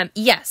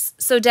 Yes.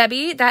 So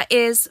Debbie, that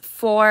is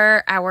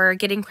for our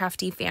Getting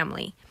Crafty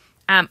family.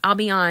 I'll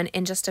be on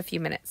in just a few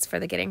minutes for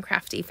the Getting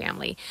Crafty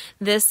family.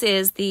 This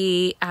is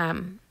the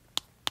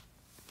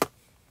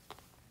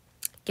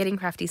Getting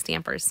Crafty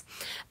stampers.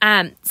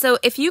 So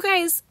if you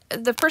guys,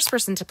 the first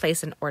person to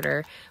place an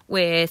order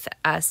with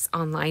us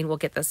online will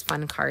get this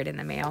fun card in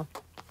the mail.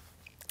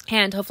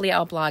 And hopefully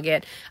I'll blog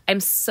it. I'm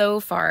so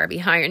far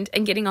behind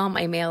in getting all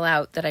my mail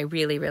out that I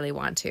really, really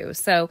want to.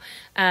 So,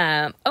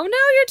 oh no,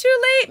 you're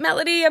too late,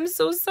 Melody. I'm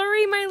so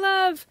sorry, my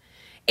love.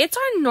 It's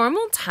our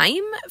normal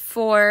time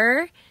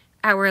for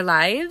our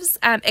lives,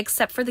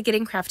 except for the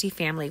Getting Crafty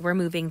family. We're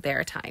moving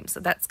their time. So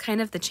that's kind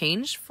of the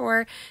change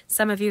for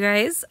some of you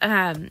guys.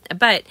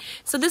 But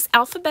so this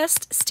Alpha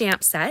Best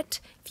stamp set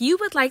If you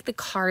would like the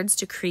cards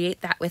to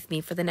create that with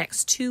me for the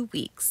next 2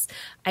 weeks,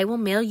 I will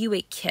mail you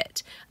a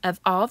kit of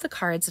all the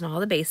cards and all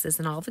the bases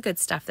and all the good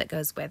stuff that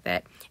goes with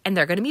it. And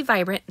they're going to be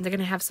vibrant and they're going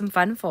to have some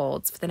fun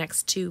folds for the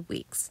next 2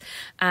 weeks.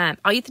 All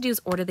you have to do is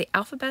order the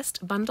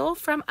Alphabest bundle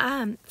from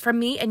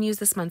me and use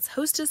this month's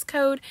hostess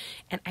code,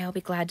 and I'll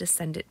be glad to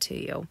send it to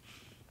you.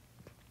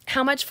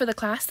 How much for the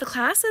class? The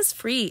class is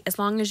free as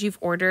long as you've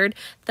ordered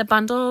the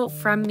bundle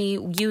from me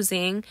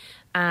using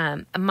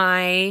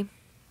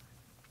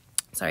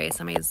sorry,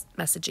 somebody's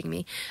messaging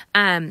me,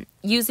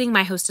 using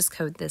my hostess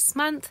code this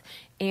month.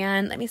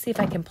 And let me see if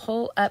I can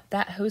pull up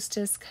that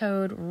hostess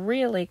code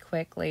really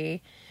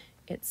quickly.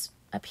 It's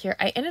up here.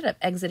 I ended up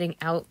exiting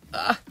out.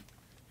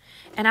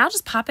 And I'll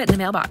just pop it in the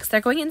mailbox.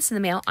 They're going into the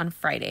mail on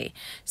Friday.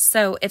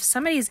 So if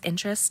somebody's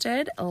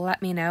interested,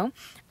 let me know.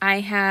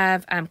 I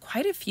have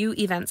quite a few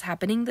events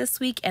happening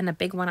this week and a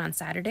big one on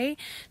Saturday.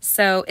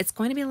 So it's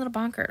going to be a little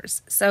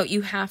bonkers. So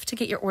you have to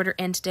get your order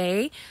in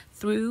today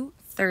through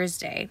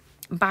Thursday.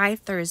 By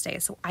Thursday,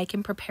 so I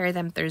can prepare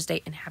them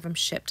Thursday and have them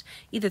shipped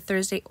either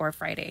Thursday or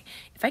Friday.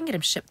 If I can get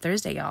them shipped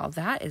Thursday, y'all,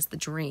 that is the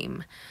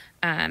dream.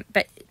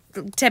 But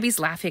Debbie's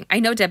laughing.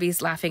 I know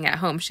Debbie's laughing at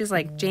home. She's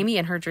like, Jamie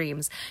and her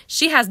dreams.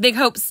 She has big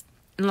hopes,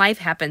 and life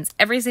happens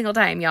every single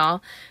time,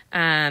 y'all.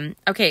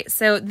 Okay,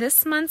 so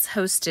this month's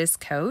hostess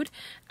code,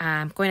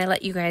 I'm going to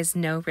let you guys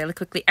know really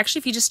quickly. Actually,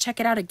 if you just check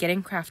it out at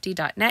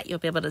gettingcrafty.net, you'll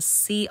be able to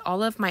see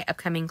all of my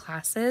upcoming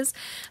classes.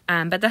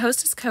 But the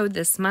hostess code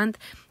this month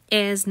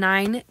is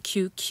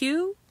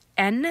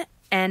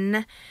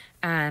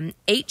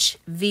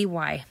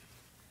 9QQNNHVY.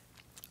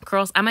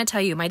 Girls, I'm going to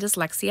tell you, my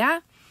dyslexia,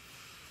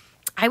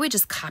 I would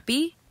just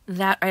copy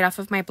that right off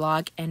of my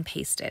blog and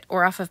paste it,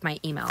 or off of my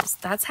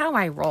emails. That's how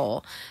I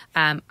roll.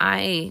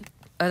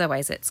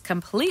 Otherwise it's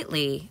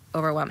completely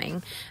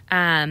overwhelming.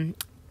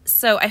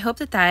 So I hope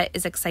that that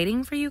is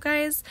exciting for you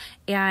guys,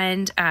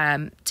 and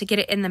to get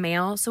it in the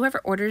mail. So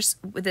whoever orders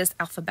with this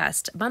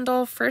Alphabest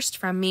bundle first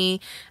from me,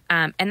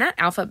 and that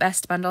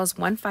Alphabest bundle is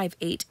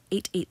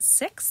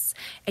 158886,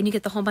 and you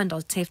get the whole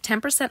bundle. Save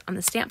 10% on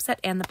the stamp set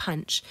and the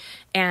punch,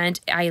 and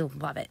I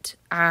love it.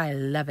 I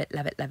love it,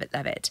 love it, love it,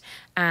 love it.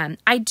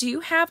 I do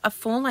have a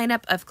full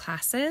lineup of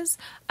classes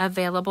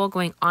available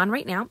going on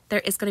right now. There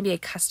is going to be a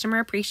customer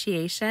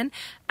appreciation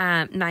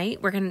night.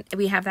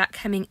 We have that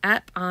coming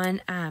up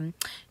on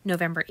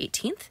November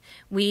 18th.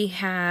 We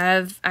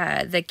have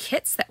the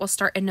kits that will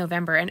start in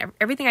November, and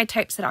everything I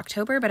typed said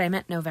October, but I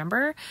meant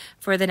November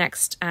for the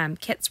next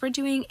kits. We're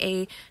doing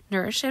a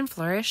Nourish and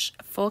Flourish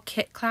full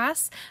kit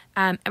class,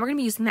 and we're going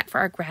to be using that for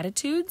our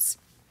gratitudes.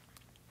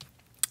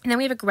 And then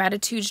we have a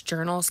gratitude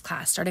journals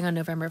class starting on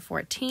November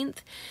 14th.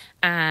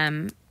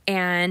 And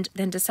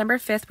then December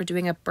 5th, we're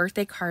doing a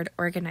birthday card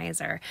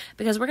organizer,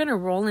 because we're going to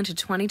roll into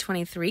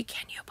 2023.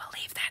 Can you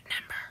believe that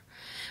number?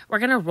 We're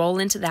going to roll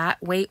into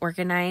that way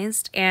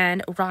organized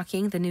and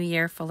rocking the new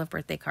year full of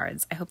birthday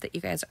cards. I hope that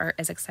you guys are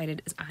as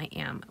excited as I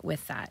am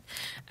with that.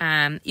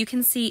 You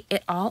can see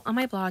it all on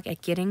my blog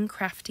at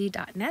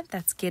gettingcrafty.net.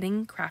 That's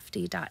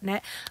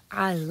gettingcrafty.net.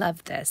 I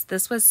love this.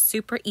 This was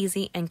super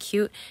easy and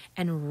cute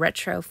and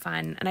retro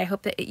fun. And I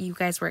hope that you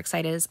guys were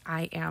excited as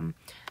I am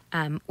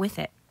with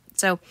it.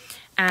 So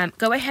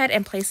go ahead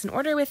and place an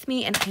order with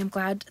me, and I am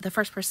glad the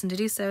first person to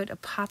do so to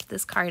pop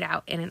this card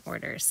out in an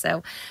order.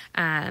 So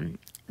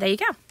there you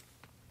go.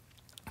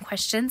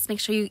 Questions,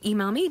 make sure you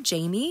email me,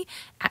 Jamie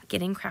at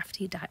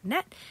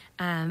gettingcrafty.net.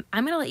 I'm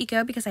going to let you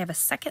go because I have a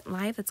second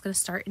live that's going to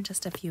start in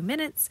just a few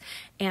minutes,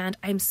 and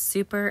I'm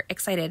super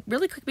excited.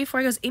 Really quick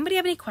before I go, does anybody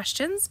have any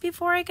questions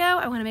before I go?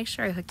 I want to make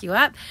sure I hook you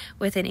up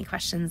with any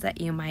questions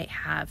that you might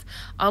have.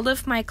 All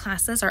of my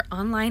classes are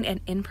online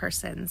and in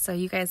person, so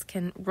you guys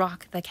can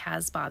rock the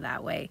Casbah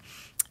that way.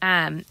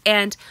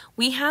 And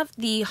we have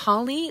the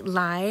Holly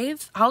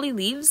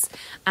Leaves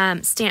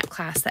stamp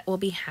class that will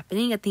be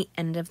happening at the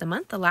end of the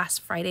month, the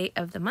last Friday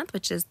of the month,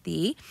 which is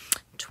the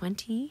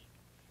 28th.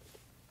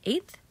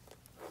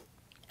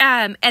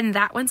 And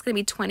that one's going to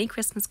be 20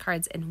 Christmas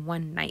cards in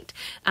one night.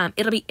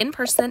 It'll be in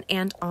person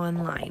and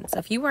online. So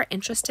if you are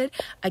interested,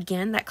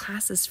 again, that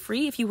class is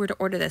free if you were to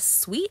order this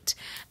suite.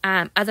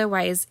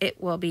 Otherwise,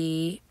 it will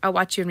be, I'll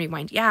watch you and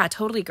rewind. Yeah,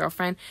 totally,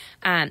 girlfriend.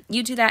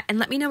 You do that and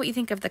let me know what you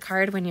think of the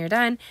card when you're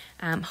done.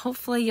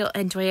 Hopefully you'll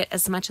enjoy it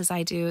as much as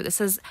I do. This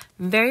is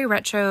very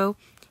retro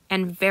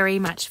and very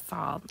much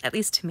fall. At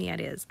least to me it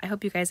is. I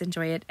hope you guys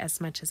enjoy it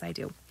as much as I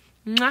do.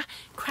 Mwah.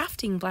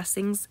 Crafting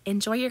blessings.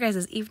 Enjoy your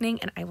guys' evening,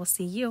 and I will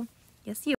see you. Yes, you.